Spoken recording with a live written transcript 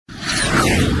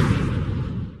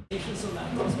So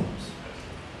that cosmos.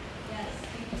 Yes,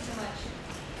 thank you so much.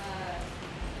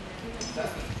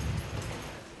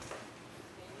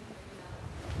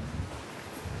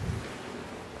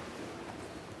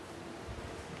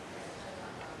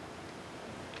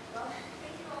 Well,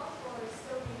 thank you all for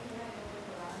still being here. I know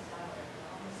we're around an hour,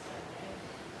 almost done,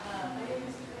 right? My name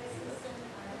is Grace Wilson.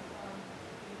 I'm from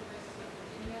the University of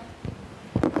Virginia.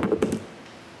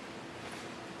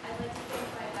 I'd like to thank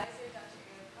my advisor, Dr.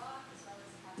 Eric Bach, as well as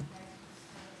the past directors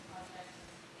of this project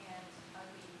and our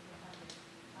lead co-founder.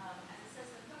 As it says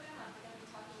in the program, I'm going to be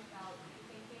talking about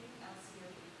rethinking lcoe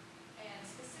and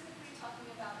specifically talking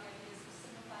about the ideas of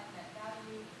simplified net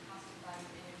value and cost of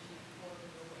value energy for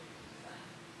renewable energy design.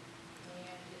 And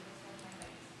it looks like my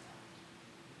mic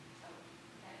is on.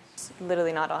 It's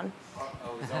literally not on.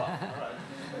 Oh, it's off. All right.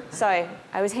 Sorry,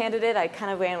 I was handed it. I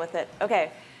kind of ran with it.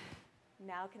 OK.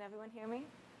 Now can everyone hear me?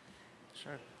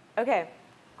 Sure. OK,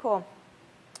 cool.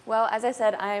 Well, as I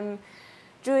said, I'm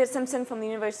Juliet Simpson from the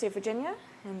University of Virginia.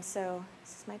 And so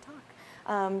this is my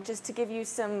talk. Just to give you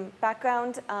some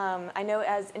background, I know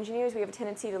as engineers, we have a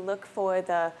tendency to look for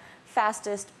the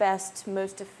fastest, best,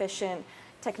 most efficient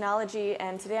technology.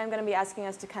 And today I'm going to be asking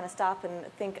us to kind of stop and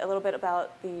think a little bit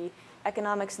about the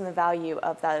economics and the value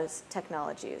of those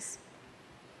technologies.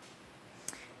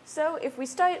 So if we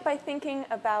start by thinking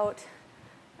about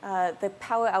the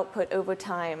power output over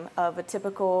time of a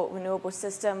typical renewable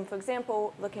system, for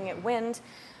example, looking at wind,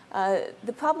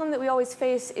 the problem that we always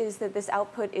face is that this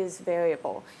output is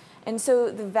variable. And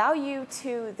so the value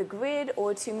to the grid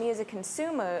or to me as a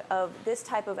consumer of this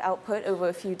type of output over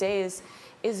a few days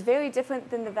is very different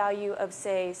than the value of,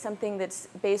 say, something that's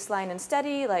baseline and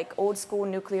steady, like old school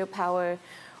nuclear power,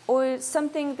 or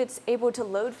something that's able to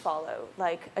load follow,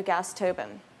 like a gas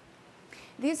turbine.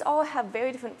 These all have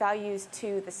very different values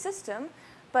to the system,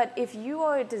 but if you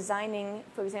are designing,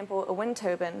 for example, a wind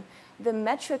turbine, the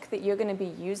metric that you're going to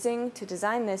be using to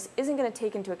design this isn't going to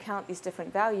take into account these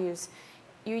different values.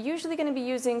 You're usually going to be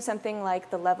using something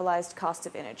like the levelized cost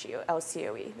of energy, or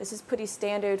LCOE. This is pretty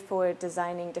standard for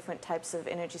designing different types of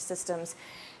energy systems.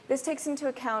 This takes into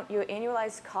account your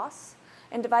annualized costs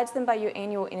and divides them by your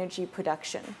annual energy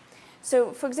production.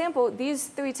 So for example, these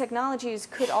three technologies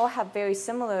could all have very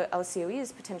similar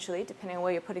LCOEs potentially, depending on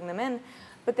where you're putting them in,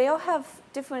 but they all have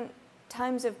different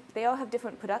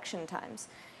production times.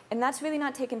 And that's really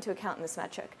not taken into account in this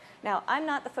metric. Now, I'm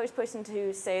not the first person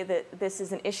to say that this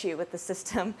is an issue with the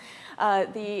system.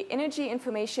 The Energy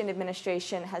Information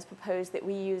Administration has proposed that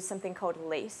we use something called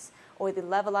LACE, or the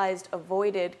levelized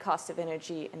avoided cost of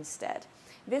energy instead.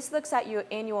 This looks at your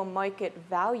annual market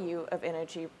value of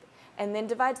energy and then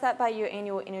divides that by your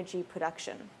annual energy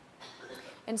production.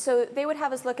 And so they would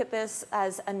have us look at this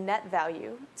as a net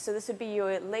value. So this would be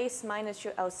your LACE minus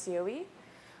your LCOE.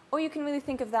 Or you can really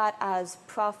think of that as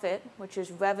profit, which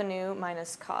is revenue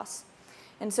minus costs.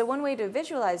 And so one way to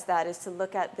visualize that is to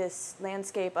look at this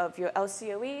landscape of your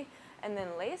LCOE and then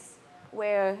LACE,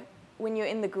 where when you're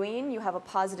in the green, you have a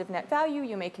positive net value,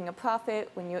 you're making a profit.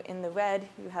 When you're in the red,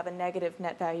 you have a negative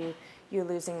net value, you're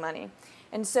losing money.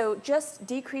 And so just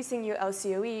decreasing your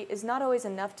LCOE is not always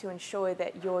enough to ensure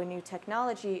that your new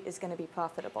technology is going to be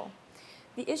profitable.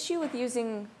 The issue with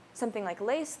using something like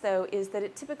LACE, though, is that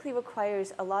it typically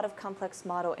requires a lot of complex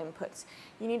model inputs.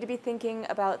 You need to be thinking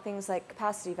about things like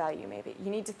capacity value, maybe.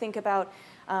 You need to think about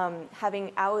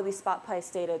having hourly spot price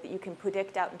data that you can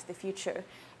predict out into the future.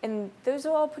 And those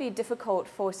are all pretty difficult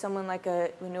for someone like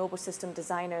a renewable system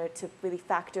designer to really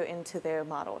factor into their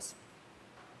models.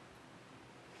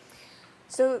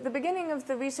 So the beginning of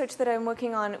the research that I'm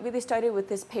working on really started with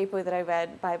this paper that I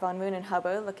read by Von Moon and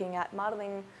Huber looking at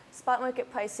modeling spot market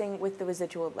pricing with the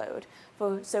residual load.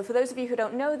 So for those of you who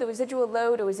don't know, the residual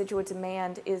load or residual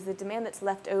demand is the demand that's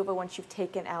left over once you've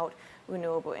taken out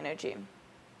renewable energy.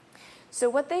 So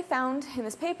what they found in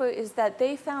this paper is that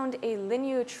they found a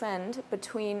linear trend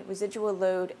between residual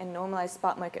load and normalized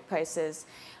spot market prices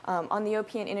on the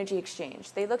European Energy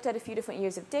Exchange. They looked at a few different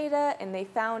years of data, and they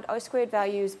found R-squared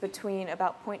values between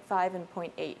about 0.5 and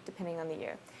 0.8, depending on the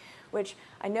year, which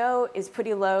I know is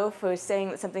pretty low for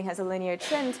saying that something has a linear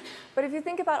trend. But if you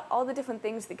think about all the different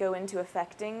things that go into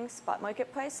affecting spot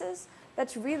market prices,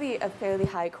 that's really a fairly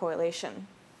high correlation.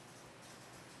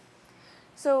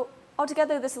 So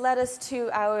altogether, this led us to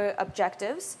our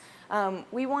objectives.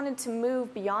 We wanted to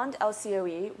move beyond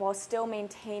LCOE while still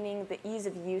maintaining the ease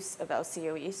of use of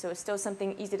LCOE. So it's still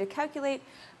something easy to calculate,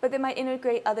 but that might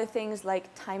integrate other things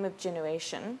like time of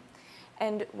generation.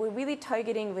 And we're really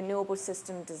targeting renewable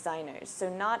system designers. So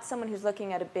not someone who's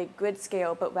looking at a big grid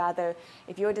scale, but rather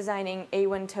if you're designing a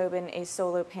wind turbine, a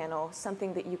solar panel,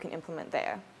 something that you can implement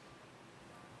there.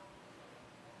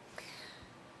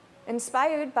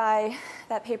 inspired by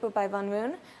that paper by Van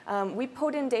Roon, we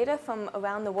pulled in data from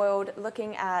around the world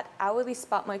looking at hourly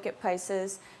spot market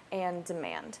prices and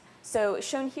demand. So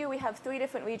shown here, we have 3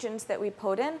 different regions that we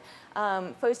pulled in.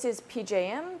 First is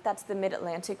PJM, that's the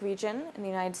Mid-Atlantic region in the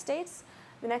United States.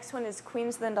 The next one is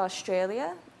Queensland,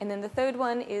 Australia. And then the third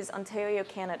one is Ontario,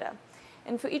 Canada.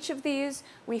 And for each of these,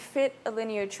 we fit a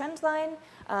linear trend line.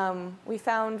 We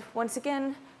found, once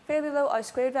again, fairly low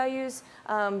R-squared values,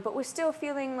 but we're still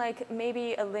feeling like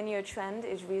maybe a linear trend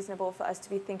is reasonable for us to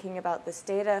be thinking about this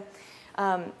data.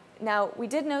 Now, we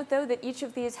did note, though, that each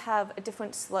of these have a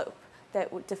different slope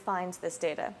that defines this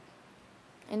data.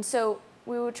 And so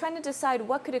we were trying to decide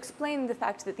what could explain the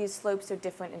fact that these slopes are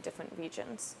different in different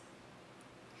regions.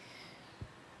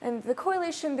 And the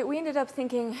correlation that we ended up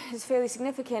thinking is fairly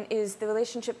significant is the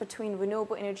relationship between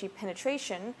renewable energy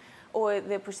penetration, or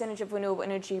the percentage of renewable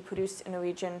energy produced in a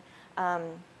region,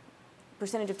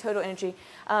 percentage of total energy,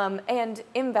 and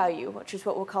M value, which is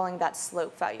what we're calling that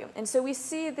slope value. And so we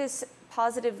see this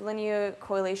positive linear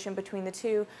correlation between the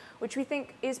two, which we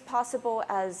think is possible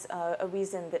as a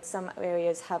reason that some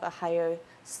areas have a higher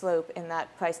slope in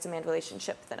that price-demand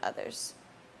relationship than others.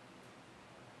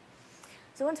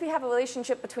 So once we have a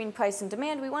relationship between price and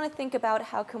demand, we want to think about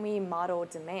how can we model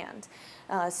demand.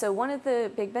 So one of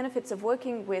the big benefits of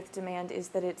working with demand is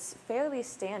that it's fairly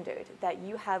standard, that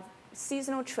you have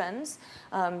seasonal trends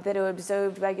that are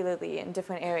observed regularly in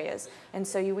different areas. And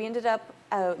so we ended up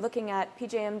looking at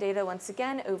PJM data once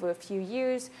again over a few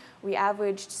years. We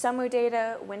averaged summer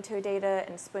data, winter data,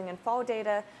 and spring and fall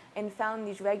data, and found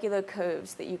these regular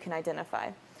curves that you can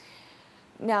identify.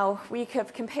 Now, we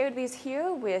have compared these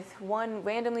here with one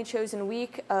randomly chosen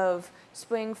week of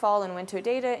spring, fall, and winter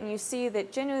data, and you see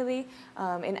that generally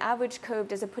an average curve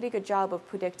does a pretty good job of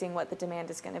predicting what the demand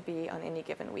is going to be on any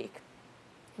given week.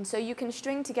 And so you can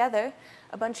string together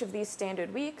a bunch of these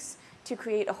standard weeks to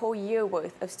create a whole year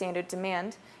worth of standard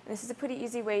demand. And this is a pretty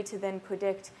easy way to then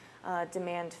predict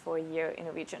demand for a year in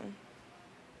a region.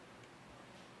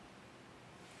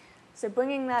 So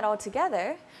bringing that all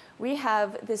together, we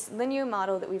have this linear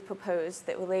model that we've proposed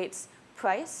that relates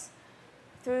price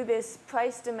through this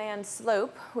price-demand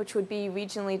slope, which would be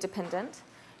regionally dependent,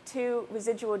 to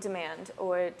residual demand,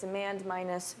 or demand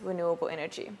minus renewable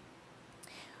energy.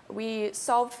 We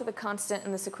solved for the constant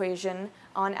in this equation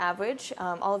on average.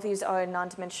 All of these are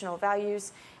non-dimensional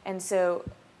values, and so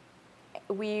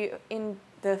we, in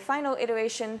the final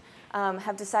iteration,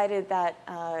 have decided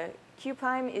that Q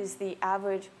prime is the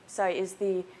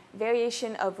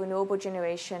variation of renewable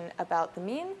generation about the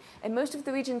mean. And most of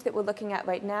the regions that we're looking at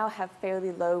right now have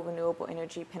fairly low renewable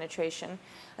energy penetration.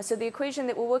 So the equation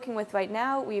that we're working with right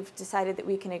now, we've decided that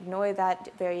we can ignore that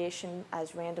variation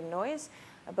as random noise.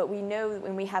 But we know that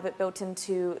when we have it built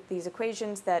into these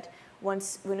equations that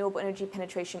once renewable energy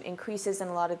penetration increases in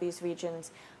a lot of these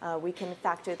regions, we can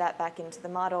factor that back into the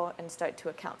model and start to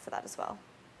account for that as well.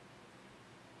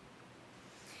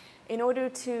 In order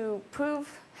to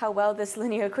prove how well this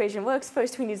linear equation works,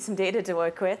 first we need some data to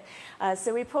work with.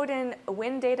 So we pulled in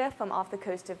wind data from off the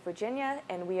coast of Virginia,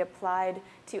 and we applied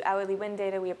to hourly wind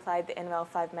data, we applied the NREL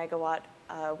 5 megawatt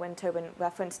wind turbine,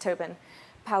 reference turbine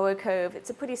power curve. It's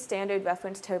a pretty standard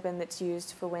reference turbine that's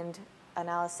used for wind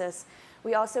analysis.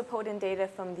 We also pulled in data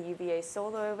from the UVA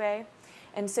solar array.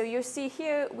 And so you'll see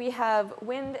here we have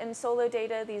wind and solar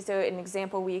data. These are an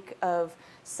example week of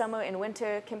summer and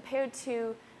winter compared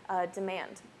to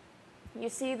demand. You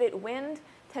see that wind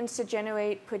tends to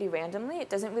generate pretty randomly. It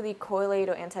doesn't really correlate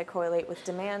or anti-correlate with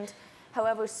demand.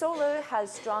 However, solar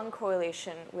has strong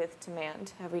correlation with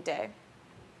demand every day.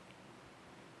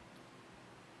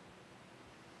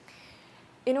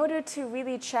 In order to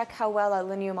really check how well our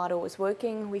linear model was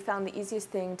working, we found the easiest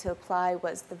thing to apply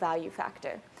was the value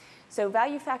factor. So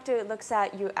value factor looks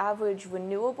at your average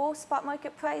renewable spot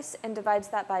market price and divides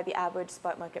that by the average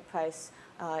spot market price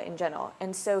in general.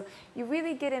 And so you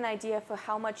really get an idea for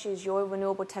how much is your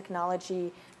renewable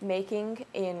technology making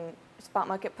in spot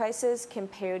market prices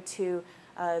compared to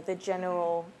the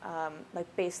general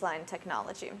baseline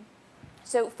technology.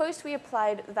 So first we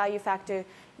applied the value factor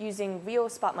using real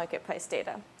spot market price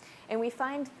data. And we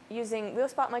find using real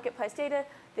spot market price data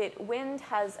that wind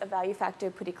has a value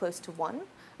factor pretty close to 1.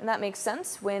 And that makes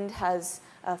sense. Wind has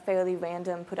a fairly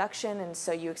random production, and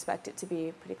so you expect it to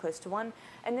be pretty close to 1.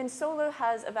 And then solar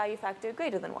has a value factor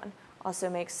greater than 1. Also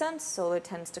makes sense. Solar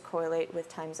tends to correlate with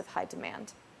times of high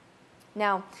demand.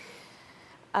 Now,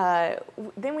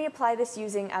 then we apply this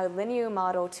using our linear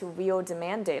model to real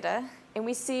demand data. And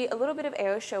we see a little bit of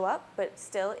error show up, but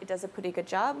still it does a pretty good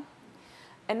job.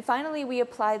 And finally, we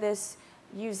apply this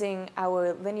using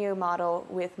our linear model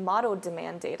with modeled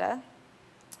demand data.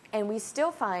 And we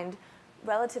still find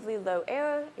relatively low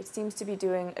error. It seems to be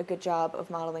doing a good job of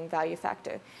modeling value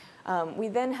factor. We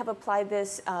then have applied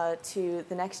this to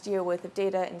the next year worth of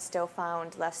data and still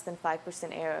found less than 5%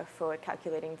 error for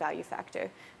calculating value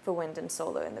factor for wind and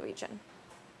solar in the region.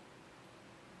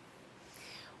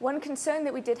 One concern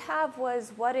that we did have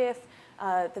was, what if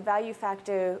the value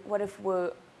factor, what if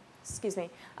we're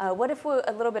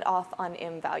a little bit off on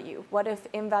M value? What if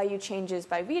M value changes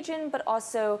by region, but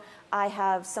also I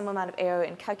have some amount of error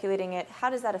in calculating it? How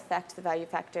does that affect the value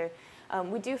factor?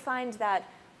 We do find that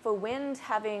for wind,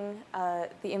 having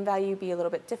the M value be a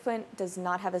little bit different does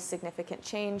not have a significant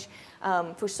change.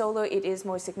 For solar, it is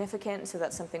more significant, so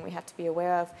that's something we have to be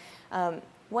aware of.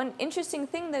 One interesting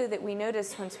thing, though, that we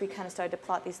noticed once we kind of started to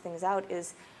plot these things out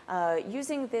is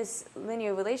using this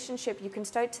linear relationship, you can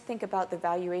start to think about the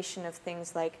valuation of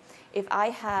things like, if I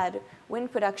had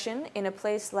wind production in a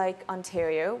place like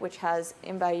Ontario, which has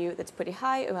M value that's pretty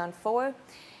high, around 4,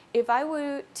 if I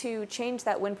were to change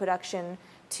that wind production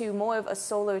to more of a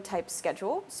solar type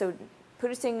schedule, so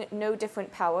producing no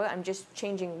different power, I'm just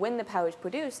changing when the power is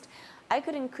produced, I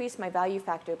could increase my value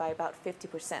factor by about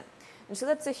 50%. And so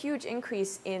that's a huge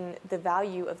increase in the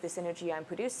value of this energy I'm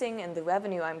producing and the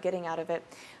revenue I'm getting out of it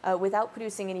without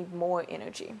producing any more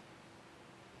energy.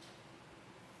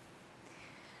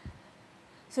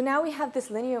 So now we have this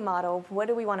linear model. What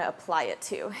do we want to apply it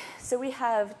to? So we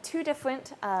have two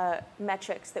different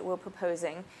metrics that we're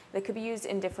proposing that could be used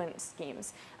in different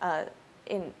schemes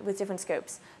with different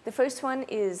scopes. The first one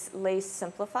is LACE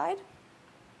simplified.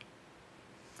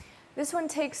 This one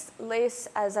takes LACE,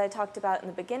 as I talked about in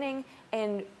the beginning,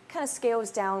 and kind of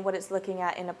scales down what it's looking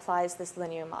at and applies this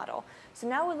linear model. So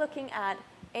now we're looking at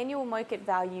annual market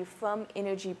value from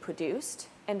energy produced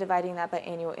and dividing that by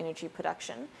annual energy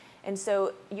production. And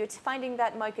so you're finding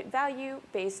that market value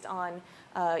based on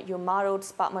your modeled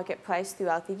spot market price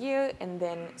throughout the year and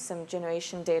then some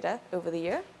generation data over the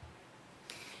year.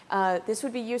 This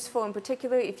would be useful in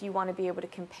particular if you want to be able to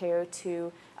compare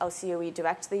to LCOE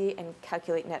directly and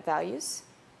calculate net values.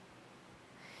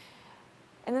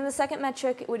 And then the second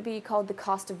metric would be called the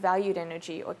cost of valued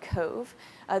energy, or COVE.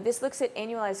 This looks at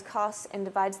annualized costs and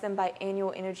divides them by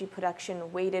annual energy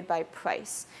production weighted by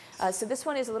price. So this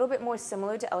one is a little bit more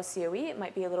similar to LCOE. It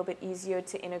might be a little bit easier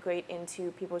to integrate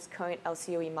into people's current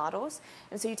LCOE models.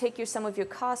 And so you take your sum of your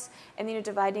costs, and then you're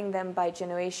dividing them by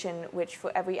generation, which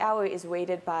for every hour is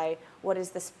weighted by what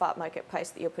is the spot market price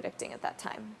that you're predicting at that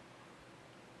time.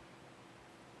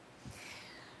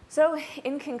 So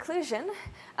in conclusion,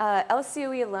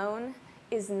 LCOE alone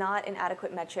is not an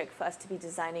adequate metric for us to be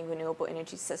designing renewable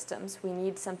energy systems. We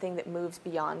need something that moves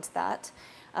beyond that.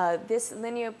 This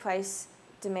linear price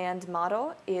demand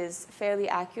model is fairly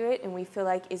accurate, and we feel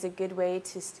like is a good way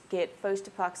to get first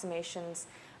approximations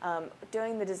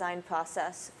during the design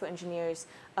process for engineers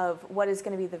of what is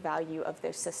going to be the value of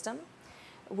their system.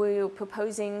 We're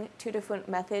proposing two different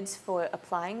methods for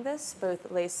applying this, both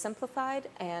LACE simplified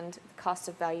and cost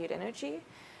of valued energy.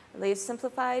 LACE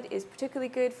simplified is particularly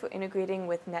good for integrating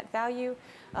with net value.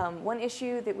 One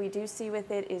issue that we do see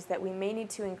with it is that we may need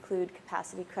to include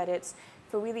capacity credits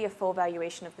for really a full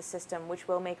valuation of the system, which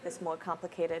will make this more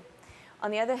complicated. On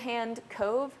the other hand,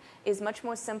 COVE is much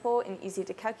more simple and easy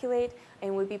to calculate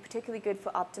and would be particularly good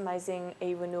for optimizing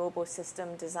a renewable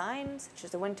system design, such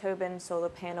as a wind turbine, solar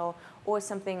panel, or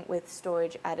something with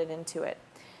storage added into it.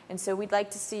 And so we'd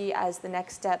like to see as the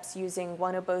next steps using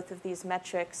one or both of these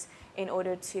metrics in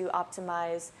order to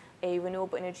optimize a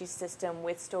renewable energy system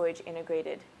with storage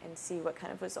integrated and see what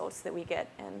kind of results that we get.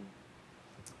 And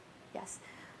yes,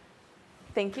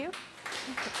 thank you.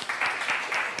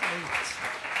 Great.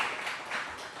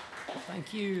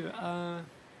 Thank you.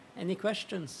 Any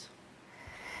questions?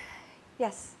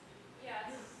 Yes. Yeah,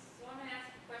 so I'm going to ask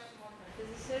a question more from a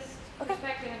physicist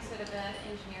perspective instead of an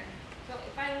engineer. So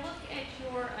if I look at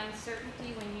your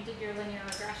uncertainty when you did your linear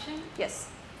regression, Yes.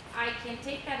 I can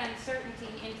take that uncertainty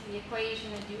into the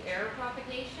equation and do error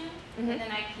propagation, and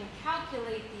then I can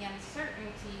calculate the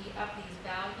uncertainty of these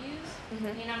values.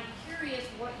 And I'm curious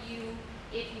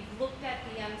if you've looked at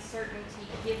the uncertainty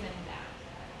given that.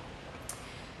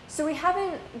 So we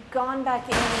haven't gone back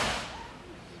in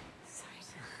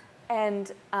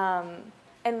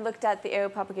and looked at the error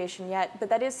propagation yet, but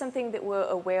that is something that we're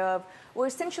aware of. We're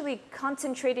essentially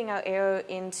concentrating our error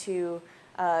into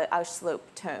our slope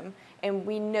term, and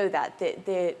we know that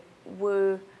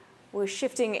we're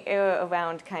shifting error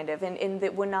around kind of, and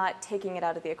that we're not taking it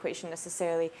out of the equation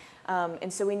necessarily.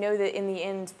 And so we know that in the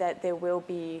end that there will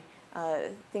be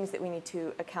things that we need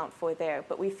to account for there,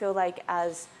 but we feel like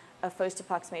as a first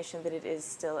approximation that it is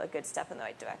still a good step in the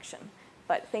right direction.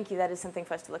 But thank you, that is something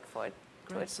for us to look forward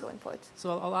towards going forward.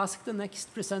 So I'll ask the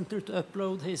next presenter to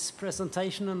upload his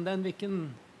presentation, and then we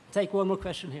can take one more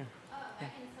question here. Oh, I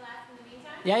can still ask in the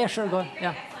meantime? Yeah, sure, go Okay, ahead. great,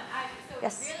 Yeah. excellent. So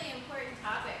Yes. really important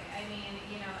topic. I mean,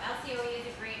 you know, LCOE is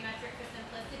a great metric for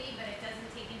simplicity, but it doesn't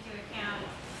take into account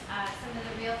some of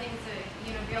the real things,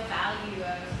 real value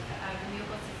of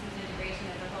renewable systems integration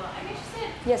as a whole. I'm interested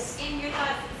Yes. in your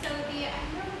thoughts. So I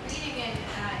remember reading an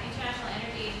International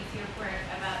Energy Agency report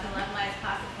about the levelized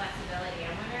cost of flexibility.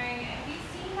 I'm wondering, have you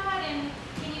seen that, and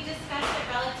can you discuss it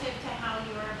relative to how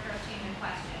you're approaching the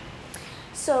question?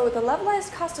 So the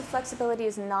levelized cost of flexibility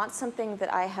is not something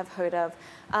that I have heard of.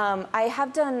 I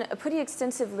have done a pretty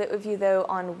extensive lit review, though,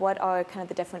 on what are kind of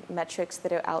the different metrics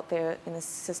that are out there in the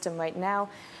system right now.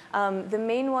 The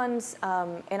main ones,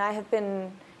 and I have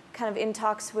been kind of in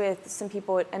talks with some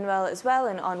people at NREL as well,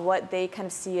 and on what they kind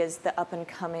of see as the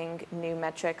up-and-coming new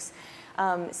metrics.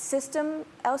 System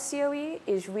LCOE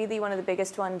is really one of the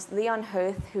biggest ones. Leon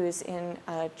Hirth, who is in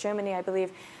Germany, I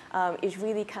believe, is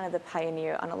really kind of the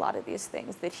pioneer on a lot of these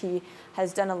things, that he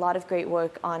has done a lot of great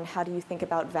work on how do you think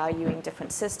about valuing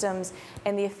different systems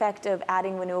and the effect of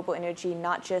adding renewable energy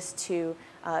not just to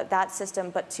that system,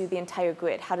 but to the entire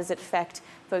grid. How does it affect,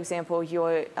 for example,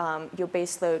 your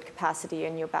base load capacity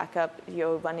and your backup,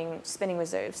 your spinning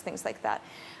reserves, things like that.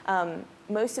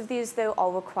 Most of these, though,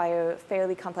 all require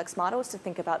fairly complex models to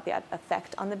think about the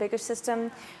effect on the bigger system.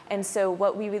 And so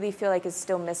what we really feel like is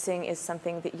still missing is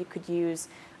something that you could use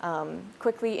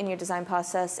quickly in your design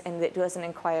process and that doesn't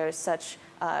require such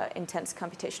intense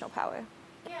computational power.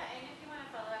 Yeah, and if you want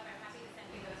to follow up, I'm happy to send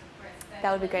you those reports. But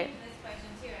That would be great. This question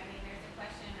too. I mean, there's a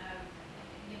question of,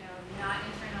 not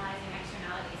internalizing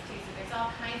externalities too. So there's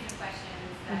all kinds of questions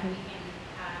that we can,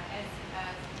 as a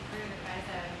group, as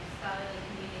a scholarly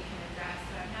community, can address.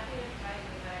 So I'm happy to provide you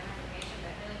with whatever information,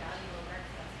 but really valuable work.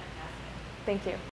 So that's fantastic. Thank you.